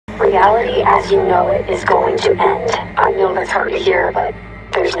Reality as you know it is going to end. I know that's hard to hear, but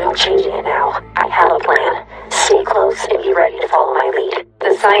there's no changing it now. I have a plan. Stay close and be ready to follow my lead.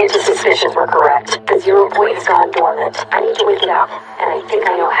 The scientist's suspicions were correct. The 0 point has gone dormant. I need to wake it up, and I think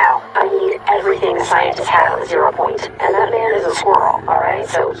I know how. I need everything the scientist had on the 0 point. And that man is a squirrel, alright?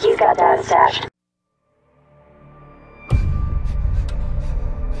 So he's got data stashed.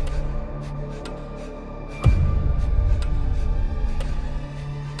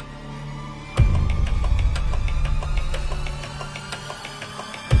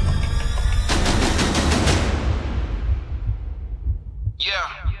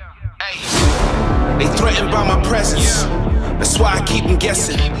 They threatened by my presence. That's why I keep them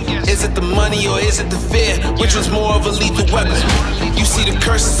guessing. Is it the money or is it the fear? Which one's more of a lethal weapon? You see the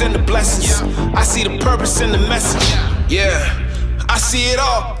curses and the blessings. I see the purpose and the message. Yeah, I see it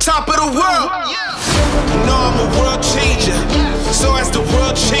all. Top of the world. You know I'm a world changer. So as the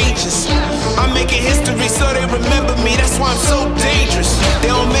world changes, I'm making history so they remember me. That's why I'm so dangerous. They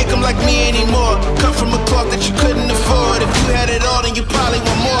don't make them like me anymore. Cut from a cloth that you couldn't afford. If you had it all, then you probably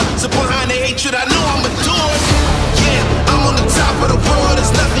want more. So behind the hatred, I know I'm adored. Yeah, I'm on the top of the world.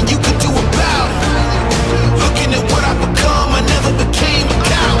 There's nothing you can do about it. Looking at what I've become, I never became a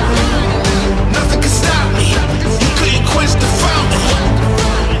coward. Nothing could stop me. You couldn't quench the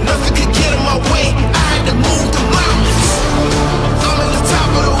fountain. Nothing could get in my way. I had to move the mountains. I'm on the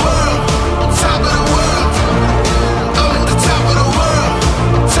top of the world. Top of the world. I'm on the top of the world.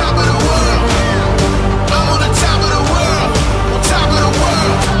 Top of the world. I'm on the top of the world. Top of the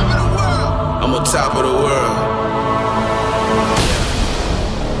world. I'm on top of the world.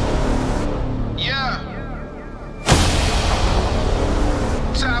 Yeah.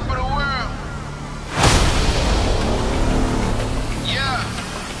 Top of the world. Yeah.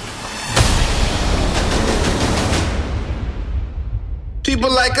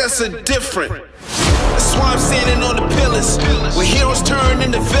 People like us are different. That's why I'm standing on the pillars. Where heroes turn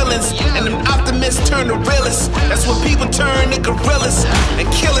into villains, and them optimists turn to realists. That's when people turn to gorillas, and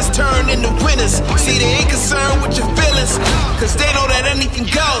killers turn into winners. See, they ain't concerned with your feelings, cause they know that anything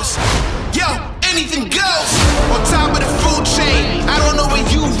goes. Yo, anything goes. On top of the food chain, I don't know where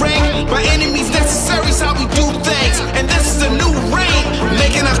you rank. My enemies necessary is how we do things. And this is a new reign.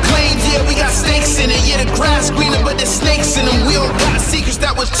 Making our claims, yeah, we got stakes in it. Yeah, the grass greener, but there's snakes in them. We all got secrets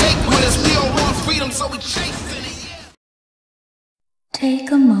that would take with us. We all want freedom, so we chasing it, yeah.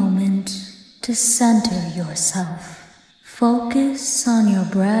 Take a moment to center yourself. Focus on your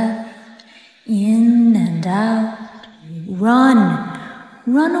breath, in and out. Run.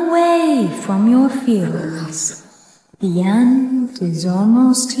 Run away from your fears. The end is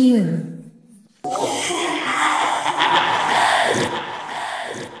almost here.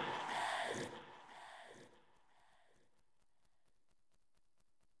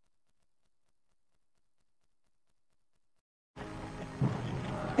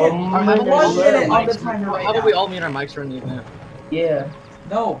 How about we all mute our mics during the event? Yeah.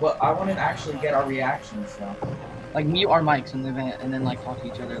 No, but I want to actually get our reactions, so. Like mute our mics in the event and then like talk to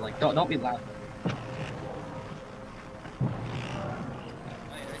each other. Like don't be loud.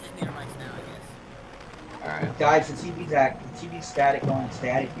 Alright. Guys, the TV's static going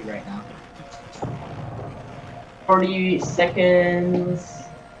staticky right now. 40 seconds.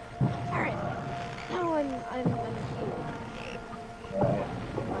 Alright. Now I'm here. Alright.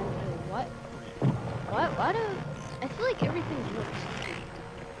 What? What? I feel like everything works.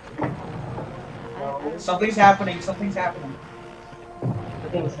 Something's happening. Something's happening.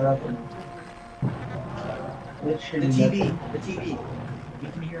 Something's happening. The TV. You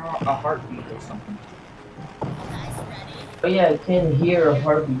can hear a heartbeat or something. Oh yeah, I can hear a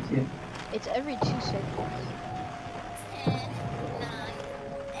heartbeat too. It's every 2 seconds. 10, 9,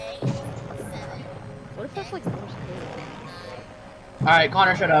 8, 7. What if that's like Morse code? Alright,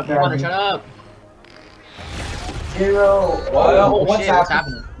 Connor, shut up. Connor, shut up. 0. Whoa, what's shit,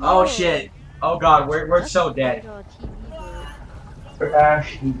 happening? Oh shit. Oh god, we're so dead. We're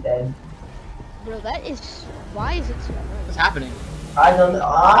actually dead. Bro, that is. Why is it so bright? What's happening? I don't know.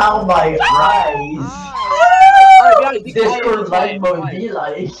 Oh my eyes! Alright, guys, Discord live mode be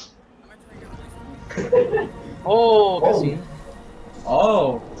like. Oh, cutscene.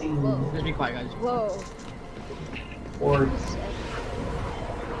 Oh. Just be quiet, guys. Whoa. Or.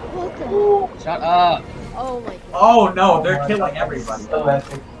 What the? Shut up. Oh my god. Oh no, they're killing everybody. So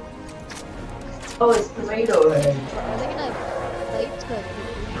epic. Oh, it's tomato head. Are they gonna fight to?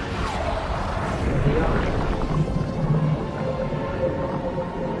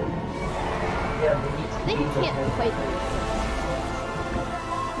 They can't fight me.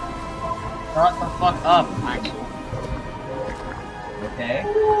 Shut the fuck up, Max. Okay.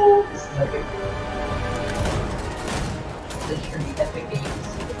 Epic. This should be Epic Games.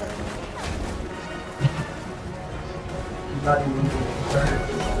 He's not even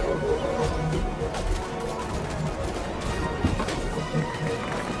concerned.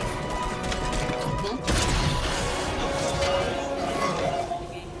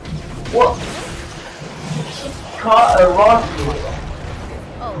 What? Caught a rocket.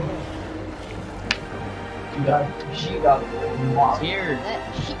 Oh, She got mocked. Here.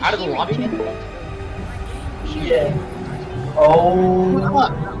 that, Out of the lobby? Yeah. Oh.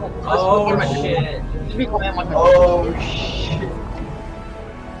 Oh shit. Just be quiet, I'm Oh shit.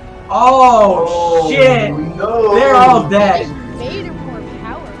 Oh shit! No. They're all dead. Just made her more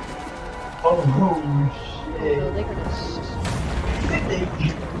powerful. Oh So shit. they're gonna.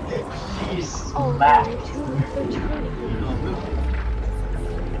 She's Oh, smacked. they're turning.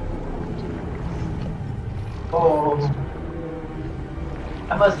 Oh.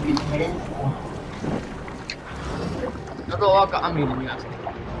 That must be painful. I'm muting you guys.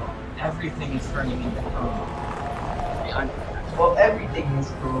 Everything is turning into chrome. Well, everything is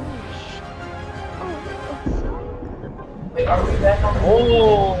cool. Oh, Wait, are we back on the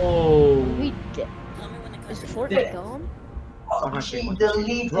Oh! we did. Is Fortnite gone? Oh, she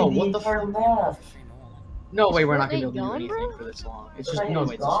deleted Bro, what the her map. No way, we're not gonna Fortnite do gone, anything bro? for this long. It's just no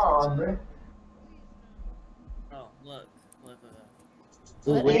way. gone, bro. Oh, look.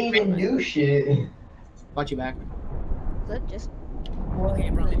 We didn't even do shit. Got you back. Is that just? Okay,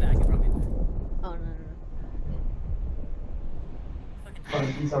 it brought me back. Oh no. Oh,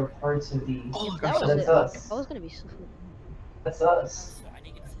 these are parts of the. Oh, That gosh, was that's it. us. That was gonna be so. That's us. So I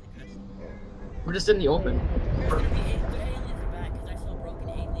didn't get to see the cutscene. we're just in the open. There's gonna be the aliens are back because I saw broken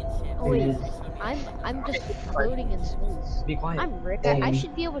alien ship. Oh wait, It is. I'm just floating in space. Be quiet. I'm Rick. I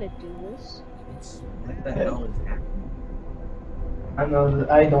should be able to do this. What the hell is that? I know.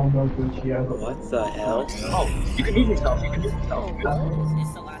 I don't know Gucci. What the hell? Oh, you can move yourself. You can move yourself. Oh, You can- what?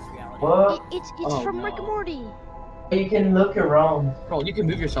 It's the last reality. What? It's Oh, from Rick no. and Morty. You can look around. Bro, you can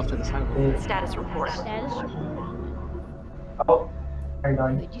move yourself to the side. Status report. Status. Oh, hold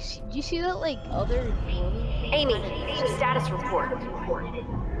on. Wait, do you see that like other floating thing? Amy, status report.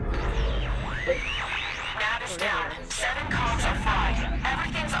 Nav is down. 7 comms are fried.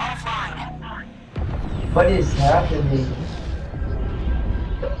 Everything's offline. What is happening?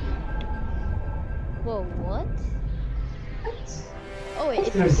 Whoa, what? Oh wait, it's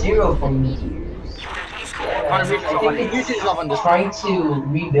There's zero from points. meteors. Yeah, I think it's yourself on this. trying to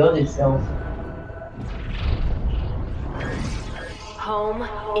rebuild itself. Home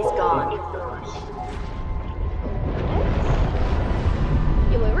is gone.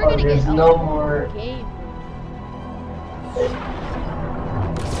 Yeah, wait, we're Oh, gonna there's get no a more. game.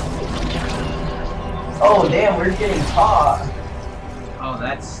 Oh damn, we're getting caught. Oh,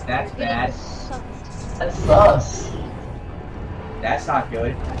 that's bad. That's us. That's not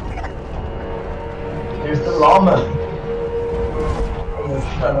good. There's the llama. Oh,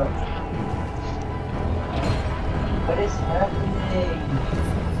 shut up. What is happening?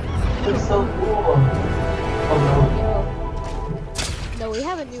 It looks so cool. Oh No, we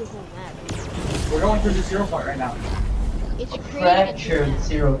have a new home map. We're going through the 0 point right now. It's no. creating Fractured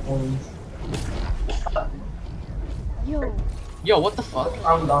 0 points. Yo. Yo, what the fuck?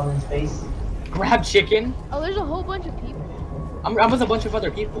 I'm down in space. Grab chicken? Oh, there's a whole bunch of people. I'm with a bunch of other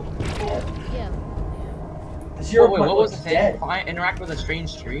people. Yeah. The 0 Wait, point what was looks the thing? dead. Find, interact with a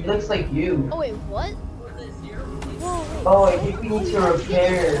strange tree? It looks like you. Oh wait, what? Whoa, wait. Oh, I think we need to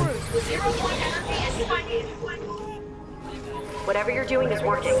repair. Whatever you're doing is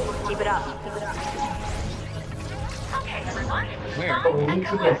working. Keep it up. Okay, everyone. Where? Oh, we need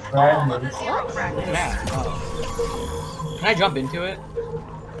to get fragments. Yeah. Oh. Can I jump into it?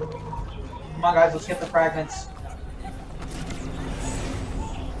 Come on, guys, let's get the fragments.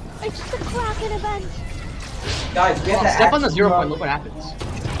 It's the Kraken event. Guys, we have to Step on the act- 0 point, look what happens.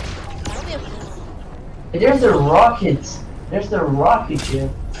 I only have There's the rockets. There's the rocket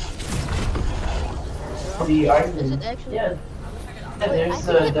ship. The Is island. it actually? Yeah. Yeah, Wait, I there's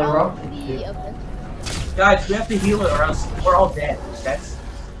can get the all rocket the ship. event. Guys, we have to heal it or else we're all dead. That's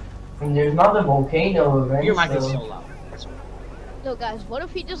And there's not the volcano event. Your mic is so, so loud. No, guys, what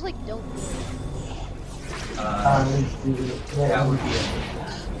if we just like don't do it? let's do it. that would be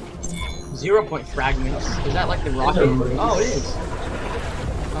it. 0 point fragments. Is that like the rocket? race. Oh, it is.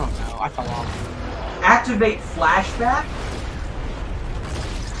 Oh no, I fell off. Activate flashback.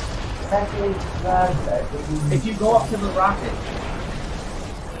 Exactly, flashback. If you go up to the rocket.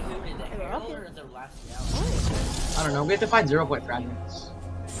 I don't know, we have to find 0 point fragments.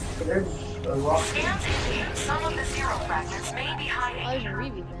 There's a rocket. Scans indicate some of the 0 fragments may be I was hiding here.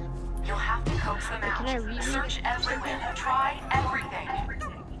 Reevy, man. You'll have to coax them out. Can I read? Search everywhere. Try everything.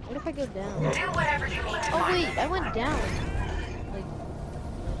 What if I go down? Do whatever you need to Oh find wait, I went down. Like,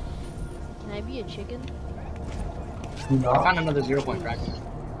 can I be a chicken? I found another 0-point fragment.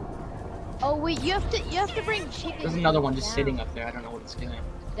 Oh wait, you have to bring chicken. There's another one just down. sitting up there. I don't know what it's doing.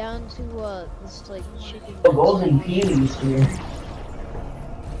 Down to this like chicken. The golden peonies here.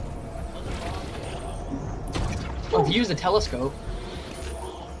 Oh, if you use a telescope.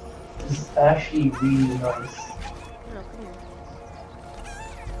 This is actually really nice. No, come here.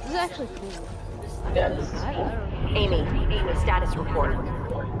 This is actually cool. Yeah, this is I don't know. Amy, status report.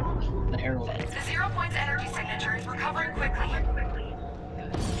 The herald. The 0 points energy signature is recovering quickly.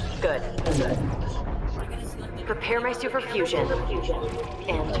 Good. Prepare my suit for fusion.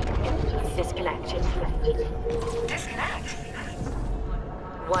 And disconnect. Disconnect.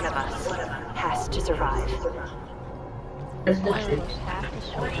 One of us has to survive. There's the I trick. almost have to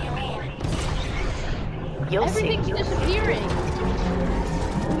What do you mean? You'll Everything's see. disappearing.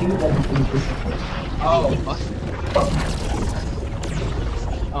 Oh, what?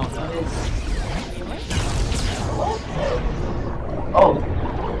 Oh, no. Oh.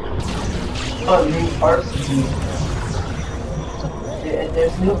 Oh, new parts of the...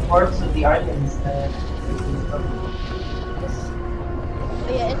 There's new parts of the islands that...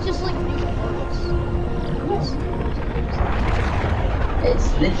 But yeah, it's just like new worlds.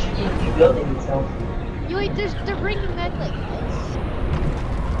 It's literally rebuilding itself. You wait, they're bringing back like this.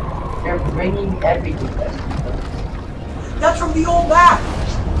 They're bringing everything back. That's from the old map!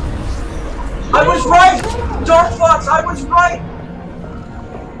 I was right! Dark Fox, I was right!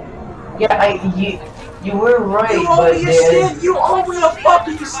 Yeah, you were right, You but owe me a sin! You owe me a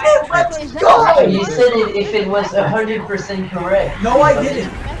fucking sin! Let's go! You said it if it was 100% correct. No, I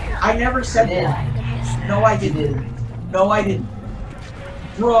didn't. I never said You did. that. No, I didn't. No, I didn't.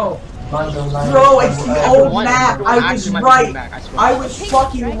 Bro, Bro, it's the old map. I was right. I was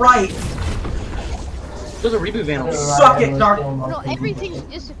fucking right. There's a reboot van. Suck it, Dark. No, everything's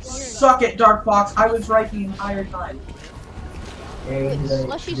disappearing. Suck it, Dark Fox. I was right the entire time.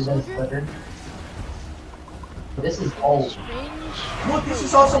 Slushy soldier? This is old. Strange. Look, this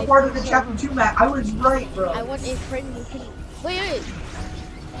is also part of the Chapter 2 map. I was right, bro. I want a friend who can. Wait.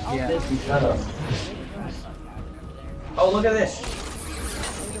 Yeah. Shut up. Oh, look at this.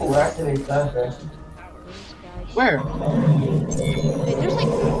 Oh, activate that, bro. Where? Wait, there's like.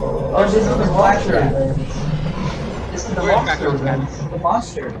 Oh, this is the monster event. This is the Where's monster Cracker? event. The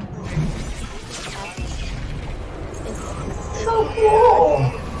monster. So cool!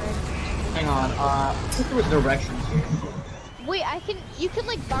 Hang on. I think there was directions here. Wait, you can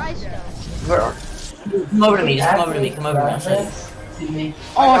like buy stuff. Where are Come over to me, just come over to me, come over to me. I'll show you.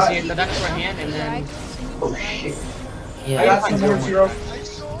 Oh, I see it. The next right hand, and then. Oh shit. I Yeah. got some more zeros.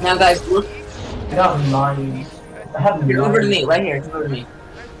 Now guys, look. I got 9. I have 9. Come over to me, right here. Come over to me.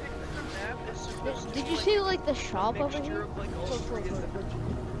 Did you see like the shop over here?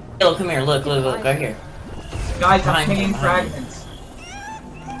 Yo, come here. Look, right here. Guys, I'm Behind pinging you, behind you. fragments.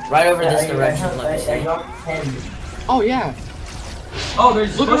 Right over this direction. Look, I see. got 10. Oh yeah. Oh,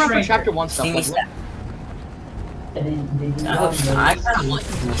 there's Look Bush around for Ranger. chapter 1 stuff. See me Like, stack. I didn't I kind of want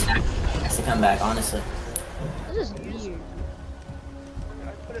to stack to come back, honestly. This is weird.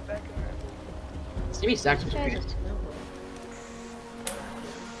 see me stacks was Guys, weird. it's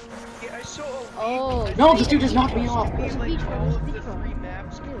Oh. No, this dude just knocked me off. There's a beach room. There's a beach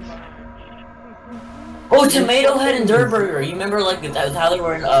room. Oh, Tomato Head and Dirt Burger. You remember like how they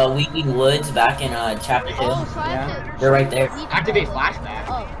were in Weeping Woods back in chapter 2? Oh, so I have to. They're right there. Activate flashback.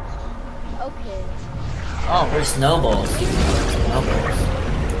 Oh. Okay. Oh, There's snowballs. Snowballs.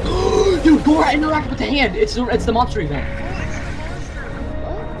 dude, go interact with the hand. It's the monster event.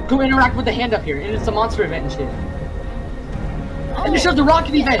 Go interact with the hand up here, and it's the monster event and shit. And it shows the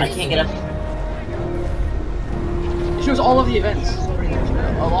rocket I event. can't get up. It shows all of the events.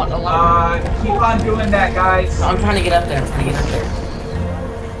 A lot. Keep on doing that, guys. I'm trying to get up there.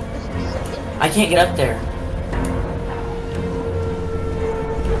 I can't get up there.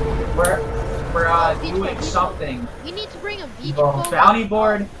 We're Beach doing ball. something. We need to bring a beach ball. Bounty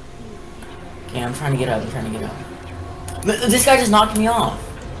board. Okay, I'm trying to get up. This guy just knocked me off.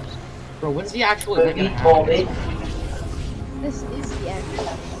 Bro, when's the actual event gonna Ball, happen? baby. This is the end.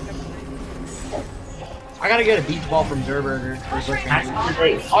 I gotta get a beach ball from Zerberger. I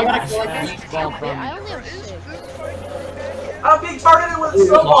gotta collect a beach ball I from. only have 6. I'm being targeted with a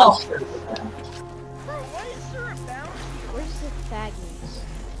snowball. Where's the fragments?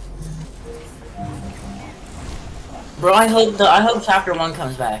 Bro, I hope chapter 1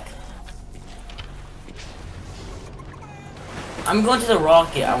 comes back. I I'm going to the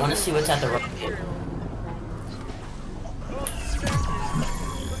rocket. I want to see what's at the rocket.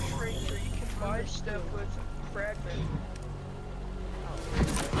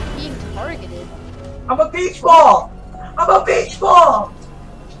 Being targeted. I'm a beach ball! I'm a beach ball!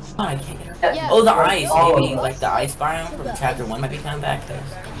 Oh, I can't. Yeah. Oh, the ice. Maybe like the ice biome from chapter 1 might be coming back. Cause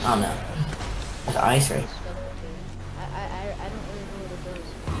I don't know. There's ice right. I don't really know what it does.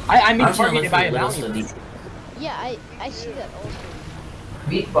 I'm being I'm trying to targeted look by a for little bounty. studies. Yeah, I see that also.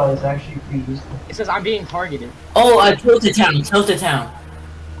 Beach ball is actually pretty useful. It says I'm being targeted. Oh, Tilted Town. Tilted Town.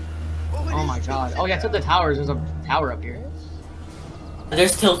 Oh my god. Oh yeah, it's at the towers. There's a tower up here.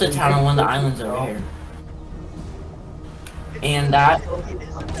 There's Tilted Town on one of the islands over here. And that.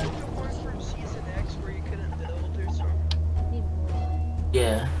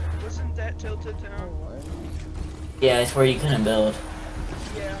 Yeah. Wasn't that Tilted Town? Yeah, it's where you couldn't build.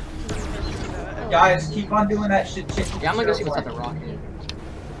 Yeah. Guys, keep on doing that shit. Yeah, I'm gonna go see what's at the rocket.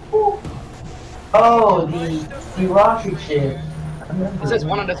 Oh, the rocket ship. It says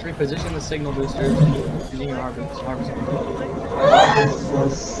 1 out of 3 position the signal boosters using your harvester. This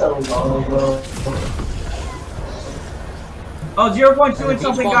was so long ago. Oh, 0.2 and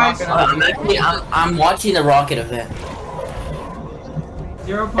something, guys. I'm watching the rocket event.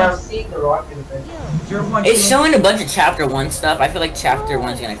 0. Yeah, I'm seeing the rocket event. 0.2. It's showing a bunch of chapter 1 stuff. I feel like chapter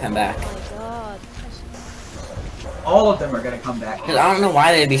 1's gonna come back. Oh my god. All of them are gonna come back. Cause I don't know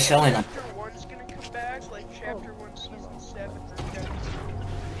why they'd be showing them. Chapter 1's gonna come back, like Chapter 1 Season 7 or Chapter 8,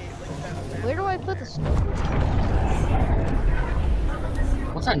 like that. Where do I put the snow?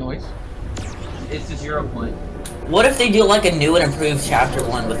 What's that noise? It's a 0 point. What if they do like a new and improved chapter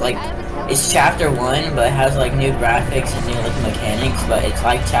 1 with like, it's chapter 1 but it has like new graphics and new like mechanics, but it's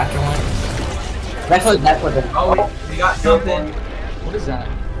like chapter 1? That's what Oh wait, we got something. What is that?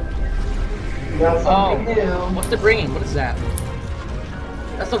 We got something new. What's the bringing? What is that?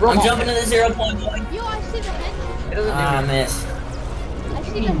 That's the robot. I'm jumping to the 0 point. Yo, I see the head. It doesn't do Ah, anything. miss. I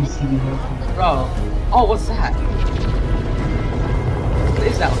see the head. Bro. Oh, what's that? What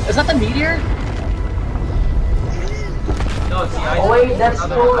is that? Is that the meteor? No, it's the ice. Oh wait, that's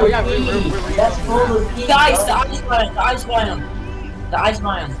Oh, yeah, Polar P. That's Polar P. Guys, the ice biome, the ice biome. The ice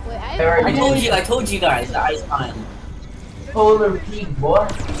biome. Wait, I told you guys, the ice biome. Polar P, boy.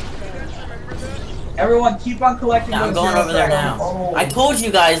 Everyone, keep on collecting Yeah, I'm those going zero over there fragments. now. I told you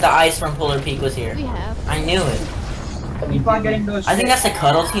guys the ice from Polar Peak was here. we have. I knew it. Keep on getting those. I think that's the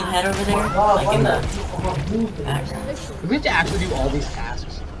Cuddle Team head over there, like in the background. Do we have to actually do all these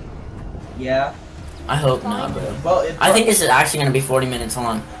tasks? Yeah. I hope not, bro. Well, I think this is actually gonna be 40 minutes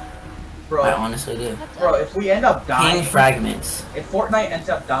long. bro, I honestly do. bro, if we end up dying, Ping fragments. if Fortnite ends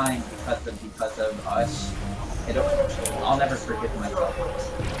up dying because of us, I'll never forgive myself.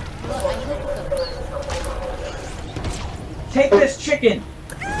 Take this chicken.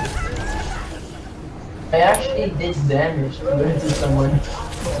 I actually did damage to someone.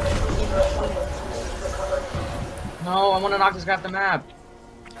 No, I want to knock this guy off the map.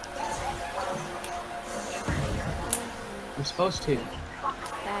 I'm supposed to.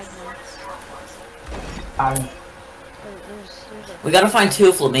 We gotta find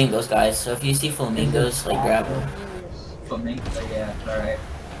 2 flamingos, guys. So if you see flamingos, like grab them. Flamingo, yeah, alright.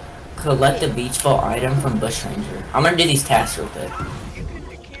 Collect the beach ball item from Bush Ranger. I'm gonna do these tasks real quick.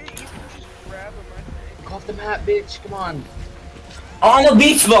 Go off the map, bitch. Come on. Oh, I'm a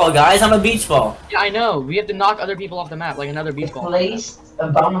beach ball, guys. I'm a beach ball. Yeah, I know. We have to knock other people off the map, like another beach ball. Placed a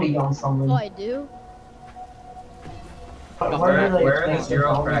bounty on someone. Oh, I do? Where are the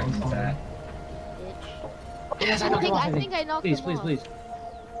 0 fragments at? Yes, I I knocked him off. think I knocked Please, him please, off. please.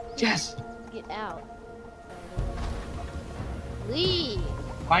 Yes. Get out. Leave.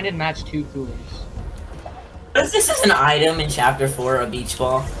 Find and match 2 coolers. What if this is an item in chapter 4, a beach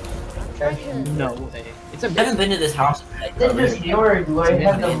ball? No way. It's a I haven't been to this house. Then just yours, where I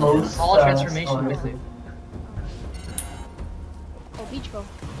have the most. All transformation with it. Oh, beach ball.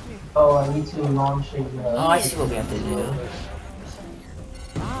 Oh, I need to launch it. Oh, I see what we have to do.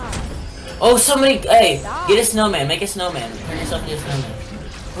 Oh, somebody, hey, get a snowman, make a snowman. Turn yourself into a snowman.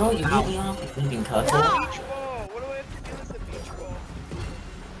 Bro, you beat me off, you flipping cuck. Beach ball. What do I have to do with the beach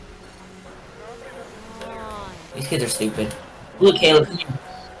ball? These kids are stupid. Look, Caleb, come here.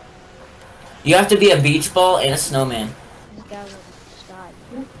 You have to be a beach ball and a snowman. This guy won't stop.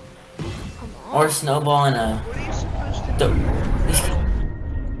 Come on. Or a snowball and a...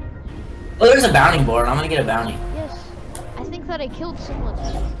 Oh, there's a bounty board. I'm gonna get a bounty. Yes. I think that I killed someone.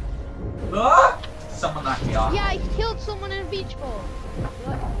 Ah! Someone knocked me off. Yeah, I killed someone in a beach ball.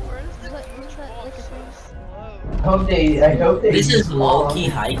 What? Is that like a thing? I hope they. This is low-key,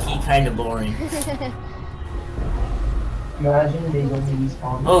 high-key, kind of boring. Imagine they don't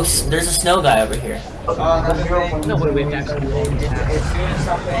respawn. Oh, there's a snow guy over here. No, what we actually It's doing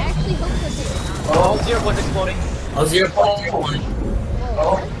something. I actually hope that they... Oh, 0.'s exploding. Oh, 0.01.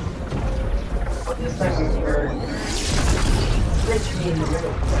 Oh. This time it's for... Switch me in the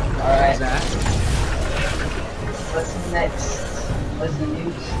middle. Alright. What's next? What's the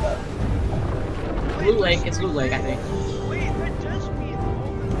new stuff? Blue Lake, it's Blue Lake, I think. Wait, that does mean all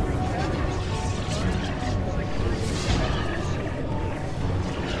the 3 cabins.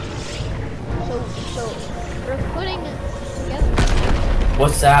 So, we're putting it together.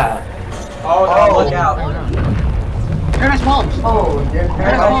 What's that? Oh, no, look out. Paradise Palms! Oh, there's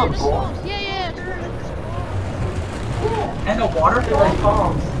Paradise Palms! Yeah. And the waterfall? like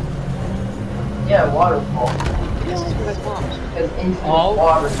palms. Yeah, waterfall. This is Paradise Palms. Because into the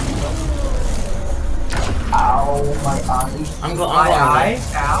water. Ow, my eye. I'm My going. eye?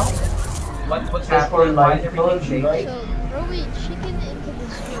 Ow? What's happening? Why is everything shaking? So, throw a chicken into the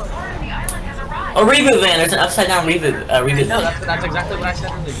store. A reboot van. There's an upside down reboot. Reboot No, van. that's exactly what I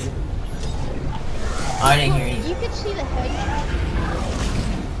said earlier. I didn't hear you. You can see the head.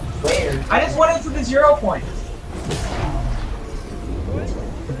 Where? I just went into the 0 point.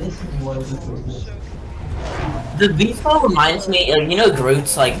 This is what it is. The beach ball reminds me of, you know,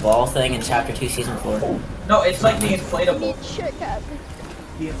 Groot's like ball thing in Chapter 2, Season 4. No, it's like the inflatable. Check out the...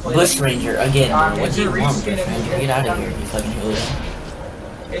 The inflatable. Bush Ranger again. What it's do you a want, Bush reskin of Ranger? Get out of here, you fucking hooligan.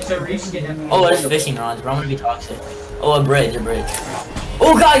 It's a reskin of the Oh, there's inflatable. fishing rods, bro. I'm gonna be toxic. Oh, a bridge.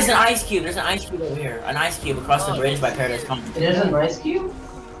 Oh, guys, an ice cube. There's an ice cube over here. An ice cube across the bridge by Paradise Palms. There's an ice cube?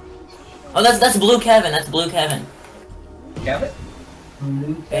 Oh, that's Blue Kevin. That's Blue Kevin. Kevin?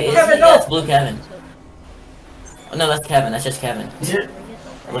 Hey, Kevin, no! yeah, it's Blue Kevin. Oh, no, that's Kevin. That's just Kevin. It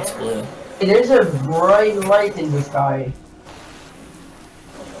looks blue. There's a bright light in the sky.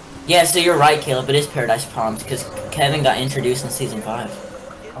 Yeah, so you're right, Caleb. It is Paradise Palms because Kevin got introduced in Season 5.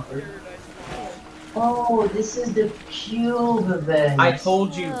 Oh, this is the cube event. I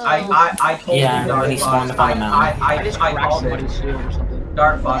told you. I told Yeah, you, Dark when he spawned Fox. up on the mountain. I called it.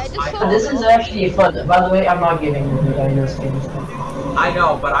 Dark Fox. This is actually fun. By the way, I'm not giving you the dino skins. I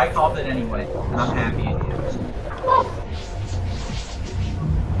know, but I called it anyway. And I'm happy.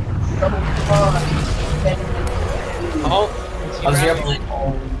 Oh, Oh, 0 point.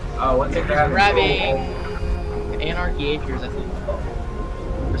 Oh, what's it grabbing? Grabbing Anarchy Acres, I think.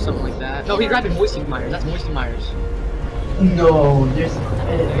 Or something like that. No, he's grabbing Moisty Myers. That's Moisty Myers. No, there's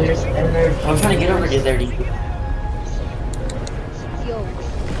energy. I'm trying to get over to there, dude. Yo.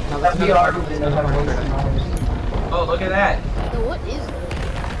 No, that's We not are Paradise going to have Oh, look at that. So what is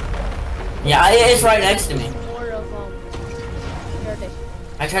it? Yeah, it's right next to me. More of, Paradise.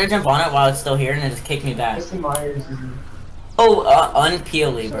 I tried to jump on it while it's still here and it just kicked me back. Mr. Myers is... Oh,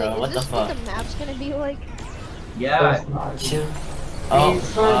 unpeely, So, bro. like, What is the this fuck? what the map's gonna be like? Yeah. Chill. Oh,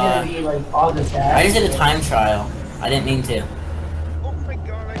 it's not gonna be like all the tags. I just did a time trial. I didn't mean to. Oh my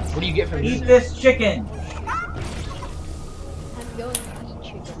god, What do you get from Eat this chicken. I'm going to eat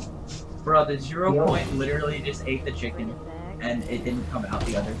chicken. Bro, the 0 point literally just ate the chicken. And it didn't come out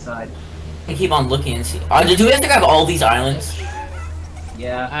the other side. I keep on looking and see. Do we have to grab all these islands?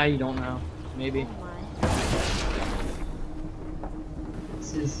 Yeah. I don't know. Maybe.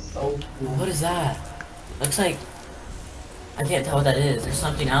 This is so cool. What is that? Looks like... I can't tell what that is. There's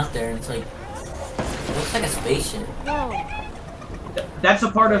something out there and it's like... It looks like a spaceship. No. That's a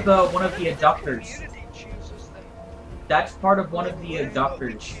part of the one of the abductors. That's part of one of the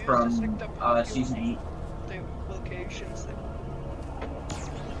abductors from season 8. the locations that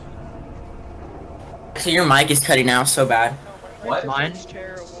So your mic is cutting out so bad. What? Mine?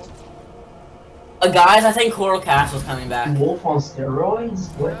 terrible. Guys, I think Coral Castle's coming back. Wolf on steroids?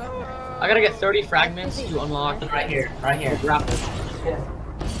 What? I gotta get 30 fragments to unlock. Right here. Right here. Grapple.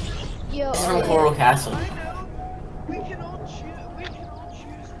 Yo. This is from Coral Castle. We can all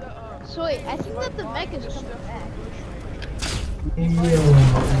choose the So wait, I think that the mech is coming back.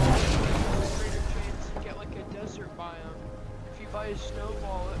 get like a desert biome. If you buy a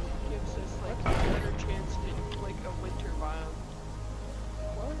snowball, it gives us like a better chance to like a winter biome.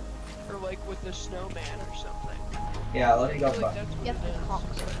 What? Or like with the snowman or something. Yeah, let me go. Like, that's what Get the it is.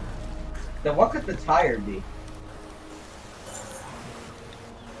 cops. Then what could the tire be?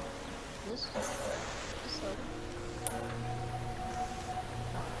 This.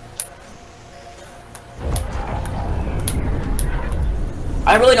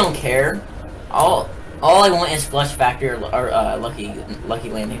 I really don't care. All I want is Flush Factor or Lucky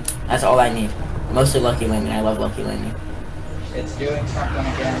Landing. That's all I need. Mostly Lucky Landing. I love Lucky Landing. It's doing something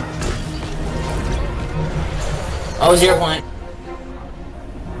again. Oh, 0 point.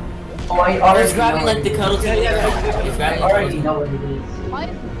 Oh, I already It's grabbing know like the cuddle team. It's grabbing I the already cuddle know what it is. Why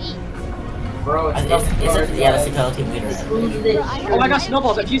me? Bro, team. Yeah, that's the cuddle team leader. Oh, I got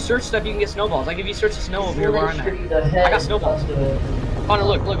snowballs. If you search stuff, you can get snowballs. Like if you search the snow over here where I'm at. I got snowballs. Connor,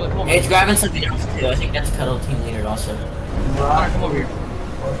 look, come over. It's grabbing something else too. I think that's cuddle team leader also. Connor, come over here.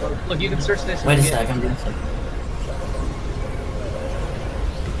 Look, you can search this. Wait a sec, I'm doing something.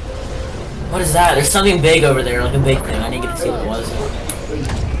 What is that? There's something big over there, like a big thing. I didn't get to see what it was.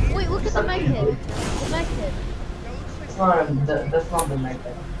 Wait, look at the mag head. The mag head. That's not the mag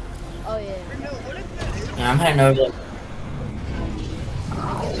head. Oh yeah. Yeah, I'm heading over there.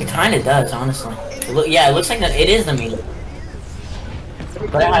 It kind of does, honestly. Yeah, it looks like that. It is the meat.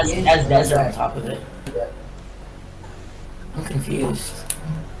 But it has desert on top of it. I'm confused.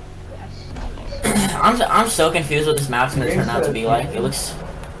 I'm so confused what this map's gonna turn out to be like. It looks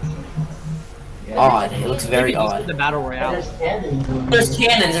odd. It looks very odd. The battle royale. There's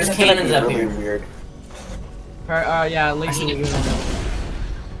cannons. There's cannons up here. Weird. Yeah, Lazy Lagoon.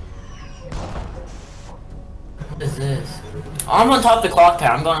 What is this? Oh, I'm on top of the clock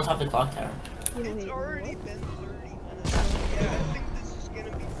tower. I'm going on top of the clock tower. It's already been 30 minutes. Yeah, I think this is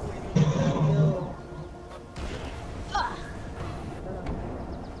gonna be 40 minutes.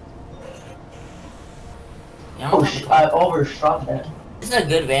 Yeah, Oh, I overshot that. This is a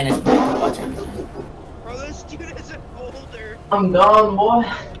good vantage point to watch everything. Bro, this dude is a boulder. I'm gone, boy.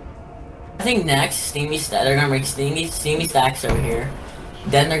 I think next, they're gonna bring steamy stacks over here.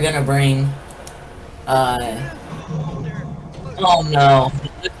 Then they're gonna bring, oh no,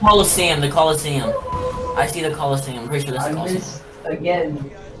 the Coliseum. I see the Coliseum. I'm pretty sure this is the Coliseum. Missed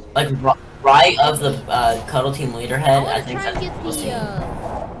again. Like right of the cuddle team leader head. I think that's the get Coliseum.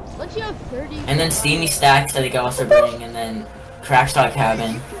 Once you have 30. And then steamy stacks that they can also bring, and then crackstock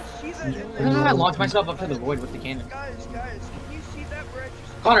cabin. I launched myself up to the void with the cannon. Guys, can you see that bridge?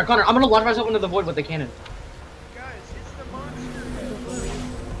 Connor, I'm gonna launch myself into the void with the cannon. Guys, it's the monster.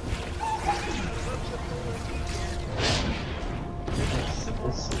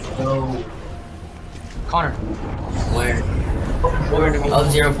 So, Connor. Where? Oh,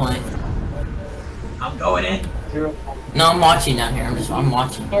 0 point. I'm going in. 0. No, I'm watching down here. I'm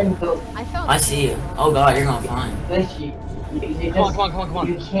watching. I see you. Oh god, you're going fine. Come on.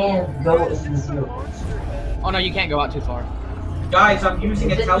 You can't go into 0. Oh no, you can't go out too far. Guys, I'm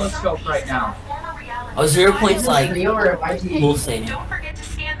using a telescope right now. Oh, 0 point's like full stadium.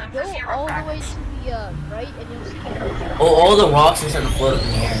 Go all the way to the right and you'll see it. Oh, all the rocks are starting to float up in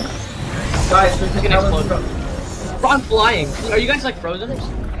the air. Guys, there's a telescope. Bro, I'm flying. Are you guys like frozen?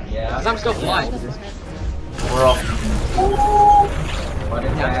 Yeah. Cause I'm still flying. We're all. What is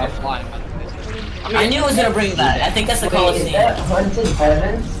I'm that? still flying. I knew it was gonna bring that. I think that's the Coliseum. Is that Haunted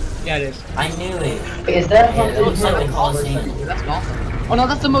Heavens? Yeah, it is. I knew it. Is that Yeah, it looks like the Coliseum. That's awesome. Oh no,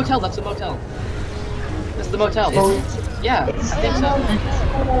 that's the motel. That's the motel. Yeah, I think so.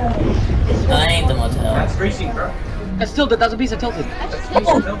 No, that ain't the motel. That's greasy, bro. That's tilted. That's a piece of tilted.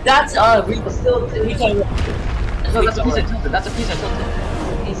 Oh, that's No, that's a piece of tilted. That's a piece of tilted.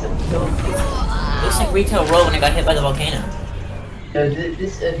 looks like Retail Row when it got hit by the volcano.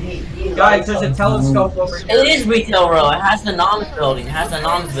 Guys, there's a telescope over here. It is Retail Row. It has the Noms building.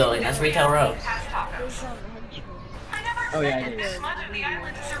 That's Retail Row. Oh yeah, it is.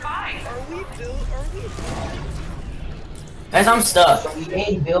 Guys, I'm stuck. We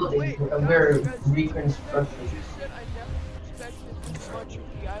ain't building, we're reconstructing.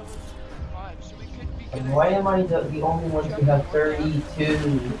 And why am I the only one who have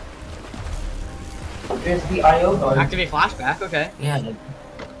 32? There's the IO guard. Activate flashback. Okay. Yeah.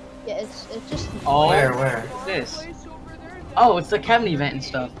 Yeah, it's just. Oh, Where? What's this? Oh, it's the Kevin event and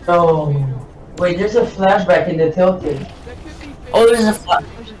stuff. Oh, wait, there's a flashback in the tilted. Oh, there's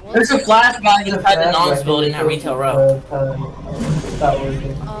a flashback inside the Noms building at Retail Row.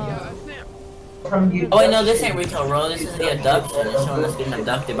 Oh wait, no, this ain't Retail Row. This is the abduction. It's showing us getting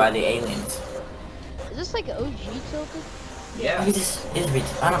abducted by the aliens. Is this like OG tilted? Yeah. This is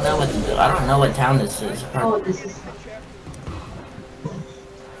Retail. I don't know what to do. I don't know what town this is. Oh, this is.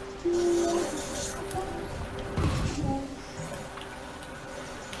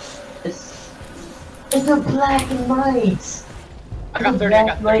 It's a black and white. I got 30. I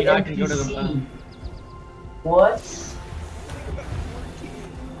got 30. Now I can go to the. What?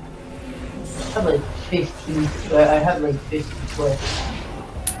 I have like 50. I have like 50 quests.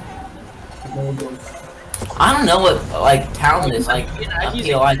 I don't know what like town this like. I use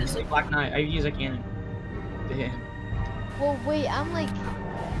POI a this. like Black Knight. I use a cannon to hit him. Well, wait, I'm like.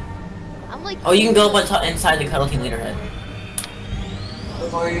 Oh, you can go up on inside the Cuddle Team leader head.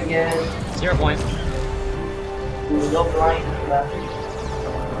 Before you get 0 point. no blind.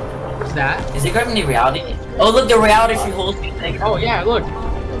 What's that? Is it grabbing the reality? Oh, look, the reality she holds. Oh, yeah, look.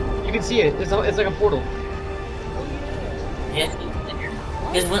 You can see it. It's like a portal. Yeah.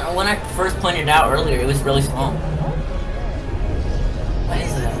 Because when I first pointed it out earlier, it was really small. What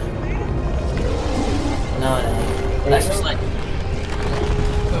is that? No, it ain't. That's just like...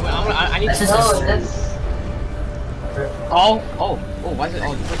 Wait, I need to... Oh, why is it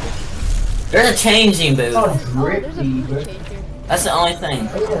all different? There's a changing booth. Oh, drippy. That's the only thing.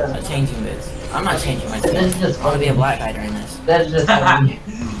 A changing booth. I'm not changing my skin. I want to be a black guy during this. That's just funny.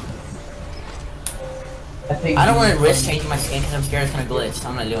 I don't want to risk changing my skin because I'm scared it's going to glitch, so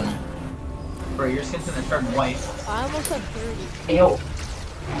I'm not doing it. Bro, your skin's gonna turn white. I almost have 30. Hey, yo.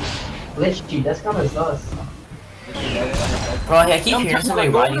 Glitchy, that's kind of sus. Bro, I keep hearing somebody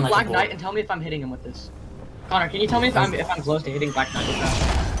riding like Black a Knight and tell me if I'm hitting him with this. Connor, can you tell me if I'm close to hitting Black Knight with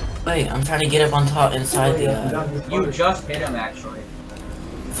that? Wait, I'm trying to get up on top inside the... You just hit him, actually.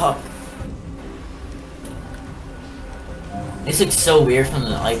 Fuck. This looks so weird from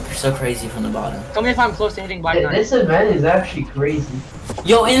the, like, so crazy from the bottom. Tell me if I'm close to hitting Black Knight. This event is actually crazy.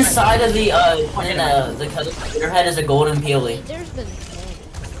 Yo, inside of the head is a golden peely. There's been...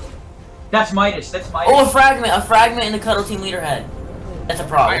 That's Midas, that's Midas. Oh, a fragment in the Cuddle Team leader head. That's a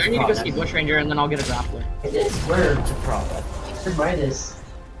prop. I need to go see Bush Ranger and then I'll get a grappler. It is weird. It's a prop. It's Midas.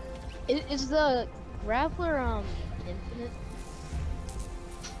 Is the grappler, infinite?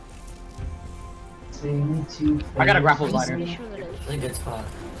 So you need to... I got a grapple glider. It's a good spot.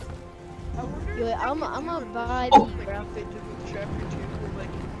 Yeah, I'm gonna buy the grappler.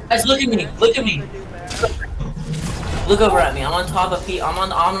 Guys, look at me! Look at me! Look over at me. I'm on top of I'm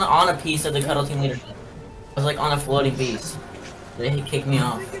on a piece of the Cuddle Team leader. I was like on a floating piece. They kicked me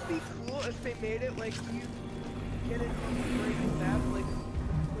off. I think it'd be cool if they made it like you get it right map, like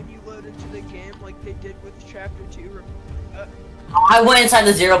when you load into the game, like they did with Chapter 2. I went inside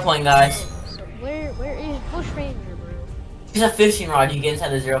the 0 point, guys. So where is Bush Ranger, bro? Use a fishing rod. You get inside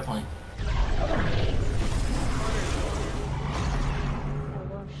the 0 point.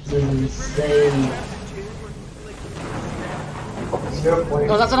 Insane. 0 point.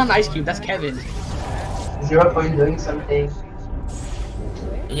 No, that's not an ice cube. That's Kevin. 0 point doing something.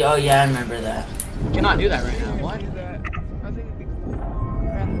 Oh yeah, I remember that. You cannot do that right now. What?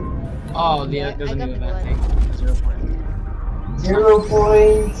 Oh, there's a new event thing. 0 point. 0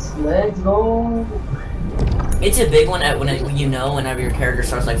 points. Let's go. It's a big one when you know whenever your character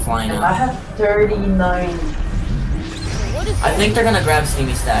starts like flying I up. have 39. I think they're gonna grab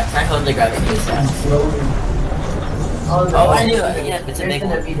Steamy Stacks. I hope they grab Steamy Stacks. Oh, no. Oh, I knew it. Yeah, it's a big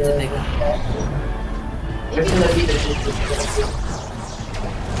one. It's a big one. There's gonna be the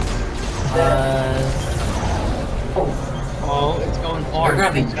Oh, it's going far. We're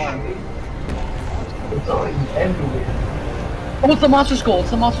grabbing. It's going everywhere. Oh, it's the monster skull.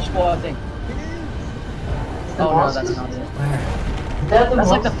 It's the monster skull, I think. Oh no, that's not it. That's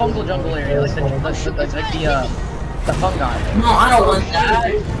like the fungal jungle area, like the fungi. No, I don't want that.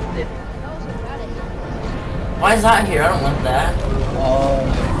 Why is that here? I don't want that.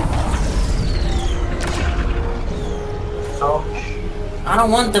 Oh. I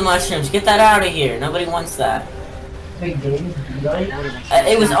don't want the mushrooms. Get that out of here. Nobody wants that.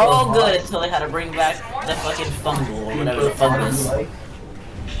 It was all good until they had to bring back the fucking fungal or whatever the fungus.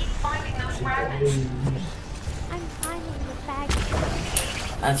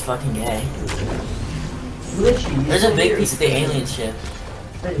 That's fucking gay. There's a big piece of the alien ship.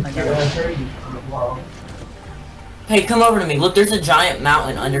 Hey, come over to me. Look, there's a giant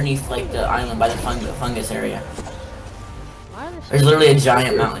mountain underneath like the island by the fungus area. There's literally a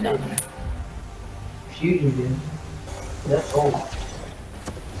giant mountain down there. That's old.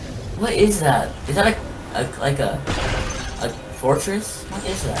 What is that? Is that a fortress? What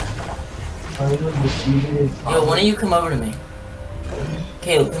is that? Yo, why don't you come over to me?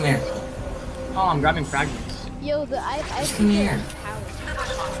 Caleb, come here. Oh, I'm grabbing fragments. Yo, Just come here.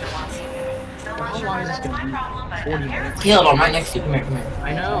 How long is this gonna be? 40 minutes. Caleb, I'm right next to you. Come here, come here.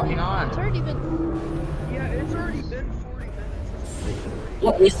 I know, hang on. It's already been... Yeah, it's already been 40 minutes.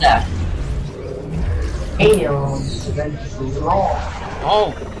 What is that?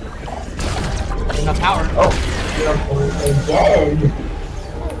 Oh! Enough power. Oh, again.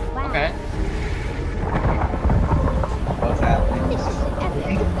 Okay.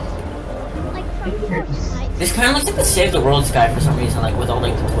 This kind of looks like the Save the World sky for some reason, like with all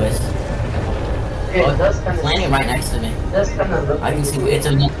like the twists. Yeah, it does kind of landing right next to me. That's kind of. I can see it's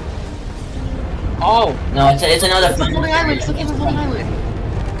a. Oh no! It's another. It's the floating island. It's the floating island.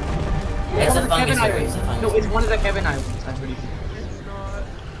 It's a fungus Kevin area. Island. No, it's one of the Kevin Islands. That's what he said.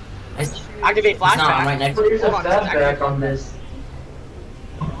 Activate flashback. It's not. I'm right next to There's a flashback on this.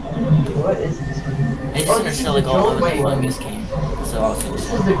 What is this one? It's just gonna show like all over the fungus came. So I'll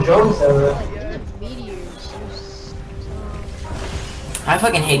This is the drone server. I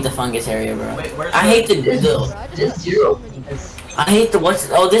fucking hate the fungus area, bro. Wait, where's I hate the This zero. I hate the what's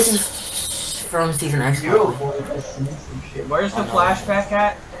oh this is from season X. Zero. Where's the flashback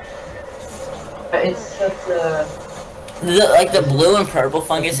at? It's at like the blue and purple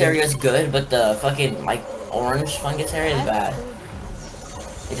fungus area is good, but the fucking like orange fungus area is bad.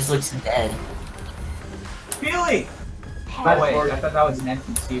 It just looks dead. Billy! Oh wait, I thought that was an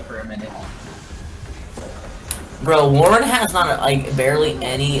NPC for a minute. Bro, Warren has not like barely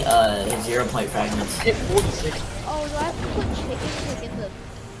any 0-point fragments. Oh, do I have to put chickens like in the...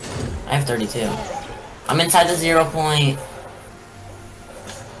 I have 32. I'm inside the 0-point.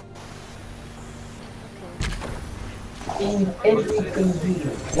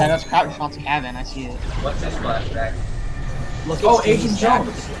 Yeah, that's Crouch Shots Cabin, I see it. What's this flashback? Look, oh, Agent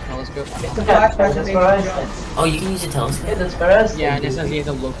Jones! Let's go. It's the flashback of Agent Jones. Oh, you can use a telescope? Yeah, that's for us. Yeah, it just says you have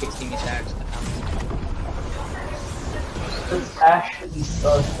to locate Steamy Stacks. It's actually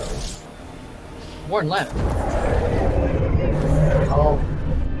sus. Warren left. Oh,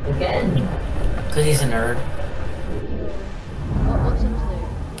 again. Cause he's a nerd.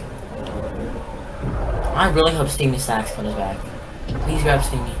 I really hope Steamy Stacks comes back. Please grab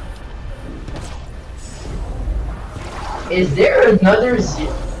Steamy. Is there another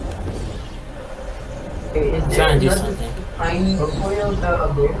zero? Okay, is there Trying to do another something. tiny tutorial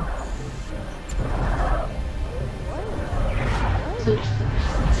out there?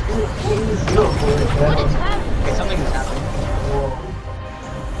 What is happening? Okay, something is happening.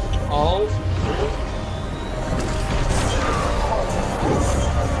 Oh.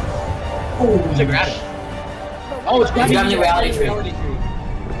 It's a gravity. Oh, it's gravity. Gravity reality tree.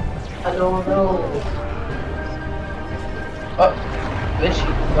 I don't know. Oh, glitchy.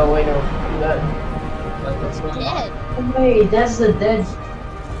 No, wait, no. Do that. Dead. Oh, wait, that's the dead.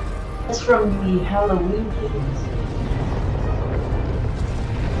 That's from the Halloween games.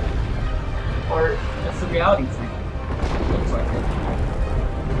 Or that's the reality tree. Looks like it.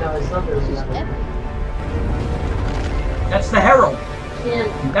 No, it's not the reality. That's the Herald. Yeah.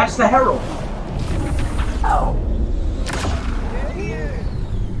 That's the Herald. Ow.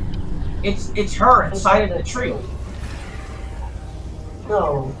 It's her inside of the tree.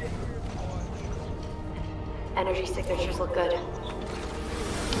 No. Energy signatures look good.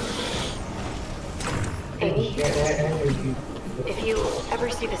 Amy, if you ever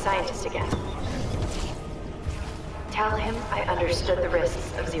see the scientist again, tell him I understood the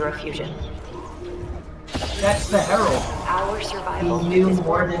risks of zero fusion. That's the Herald. Our survival He knew is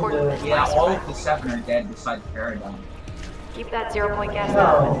more than important the... than Yeah, my all survival. of the 7 are dead beside the Paradigm. Keep that 0-point gas No.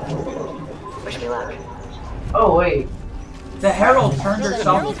 out. Wish me luck. Oh, wait. The Herald turned No, the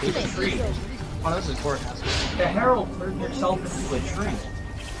herself Herald's into a gonna tree. eat those. Oh, this is forecast. The Herald turned herself into a tree.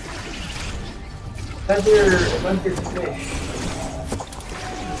 Another fish.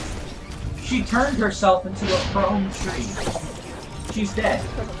 She turned herself into a prone tree. She's dead.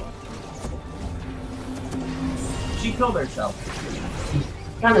 She killed herself.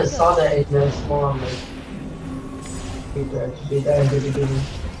 Kind of saw that in the spawn. Like, she died at the beginning.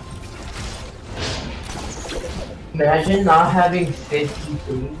 Imagine not having 50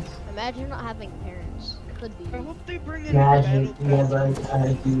 things. Imagine not having parents. Could be. I hope they bring in Imagine, battle yeah, pass. but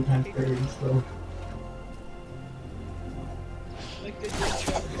I do have parents, so. Like they did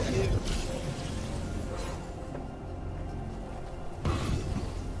chapter 2.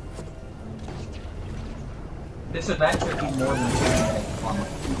 This event should be more than 10 minutes long. You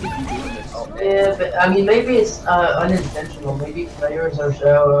could be doing this all day. Yeah, but I mean, maybe it's unintentional. Maybe players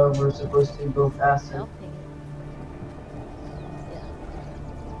are we're supposed to go faster. Helping. Yeah.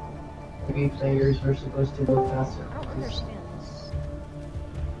 Maybe players were supposed to go faster. I don't understand this.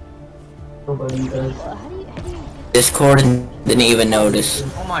 Nobody does. Well, how do you Discord didn't even notice.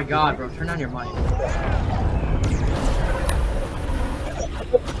 Oh my god, bro, turn on your mic.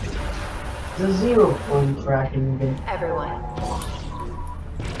 The 0-point tracking again. Everyone,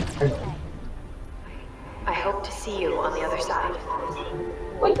 I hope to see you on the other side.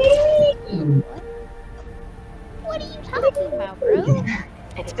 What do you mean? What are you talking about, bro?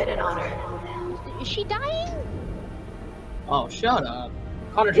 It's been an honor. Is she dying? Oh, shut up.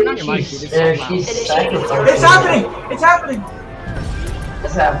 Connor, turn on your mic, dude. It's so loud. She's Initiating It's happening! It's happening!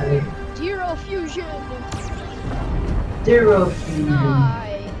 What's happening? Zero fusion. Zero fusion. Die.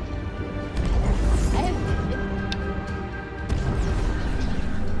 I have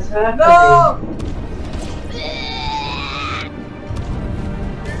What's happening? No!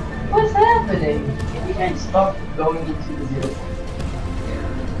 What's happening? Can you guys stop going into the 0?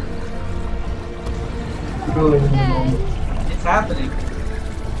 ruined in the moment. It's happening.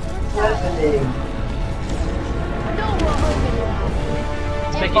 What's happening? No, we're all gonna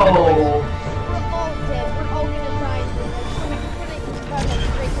It's making the noise. We're all dead. We're all gonna die in the next one. We're gonna just try to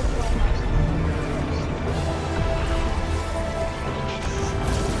break control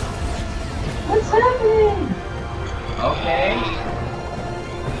What's happening? Okay.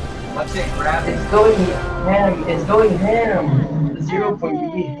 What's it? Grab it. It's going ham. It's going ham. The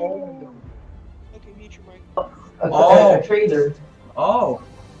 0.8 ham. Okay, mute your mic. A trader. Oh.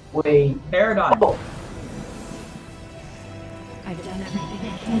 Wait. Paradigm. Oh. I've done everything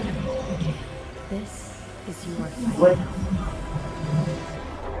I can. This is your fight. What?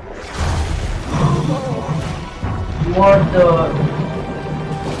 What the?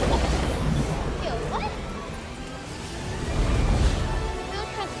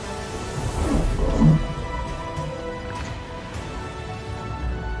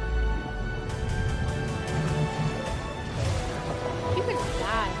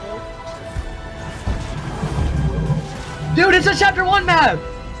 Dude, it's a chapter 1 map!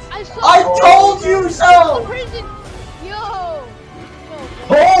 I told you so! Yo!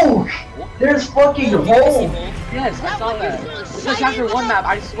 Oh! There's fucking hole! Yes, I saw that. It's a chapter 1 map,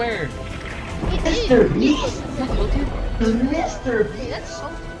 I swear. Mr. Beast! Mr. Beast!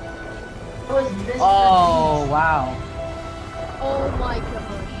 Oh, wow. Oh my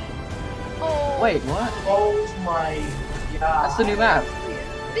gosh. Oh. Wait, what? Oh my god. That's the new map.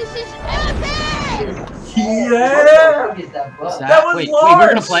 This is epic! Yeah! That was wait, large. we're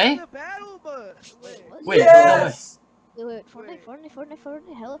gonna play? Wait, yes! Wait, Fortnite,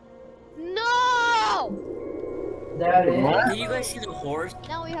 hello? No! That is. What? Did you guys see the horse?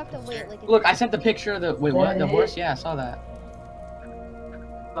 Now we have to wait like. Look, I sent the picture of the. Wait, what? The horse? Yeah, I saw that.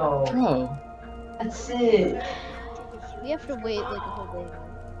 Oh. Bro. That's it. We have to wait like a whole day.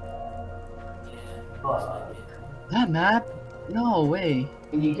 That map? No way.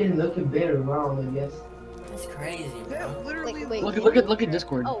 And you can look a bit around, I guess. That's crazy, bro. Literally. Look at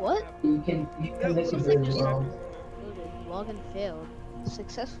Discord. Oh, what? You can look a bit around. Login failed.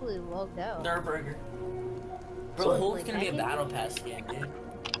 Successfully logged out. Nurburger. Bro, Hulk's gonna be a battle pass again, dude.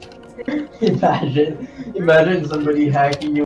 Imagine somebody hacking you.